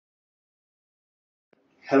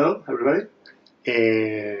Hello, everybody.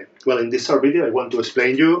 Well, in this short video, I want to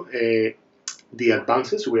explain you the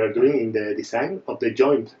advances we are doing in the design of the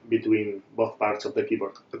joint between both parts of the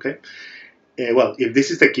keyboard. Okay. Well, if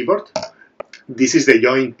this is the keyboard, this is the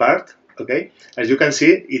joint part. Okay. As you can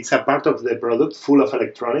see, it's a part of the product full of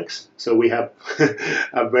electronics. So we have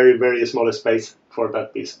a very small space for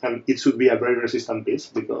that piece, and it should be a very resistant piece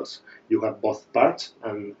because you have both parts,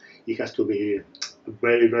 and it has to be a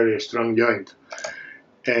very strong joint.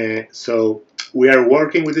 So we are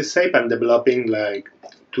working with this shape and developing like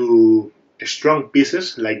two strong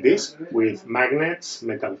pieces like this with magnets,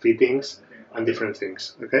 metal fittings, and different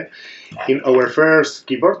things. Okay. In our first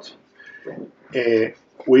keyboard,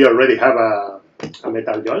 we already have a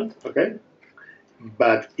metal joint. Okay,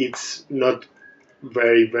 but it's not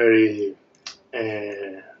very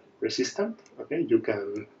resistant. Okay, you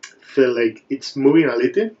can feel like it's moving a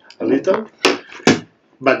little.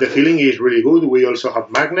 But the feeling is really good. We also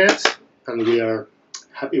have magnets, and we are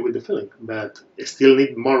happy with the feeling, but still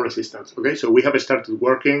need more resistance. Okay, so we have started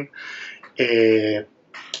working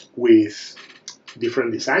with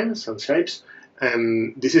different designs and shapes,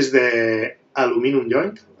 and this is the aluminium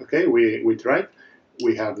joint. Okay, we tried.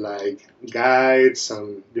 We have like guides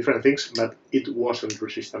and different things, but it wasn't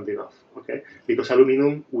resistant enough. Okay, because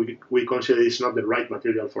aluminium we consider is not the right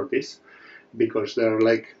material for this, because there are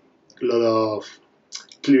like a lot of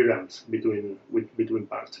clearance between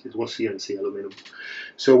parts. It was CNC aluminum.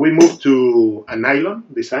 So we moved to a nylon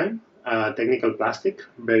design, technical plastic,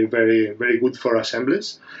 very good for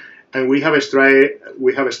assemblies. And we have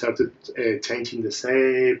started changing the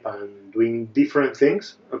shape and doing different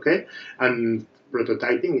things, okay, and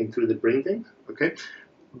prototyping in 3D printing, okay.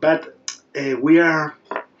 But we are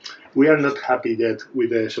not happy yet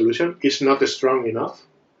with the solution. It's not strong enough.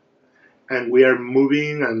 And we are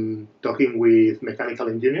moving and talking with mechanical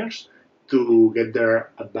engineers to get their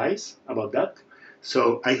advice about that.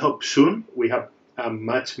 So I hope soon we have a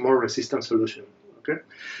much more resistant solution.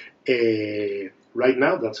 Okay. Right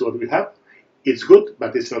now, that's what we have. It's good,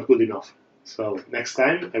 but it's not good enough. So next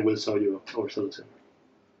time, I will show you our solution.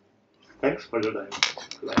 Thanks for your time.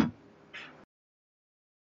 Bye.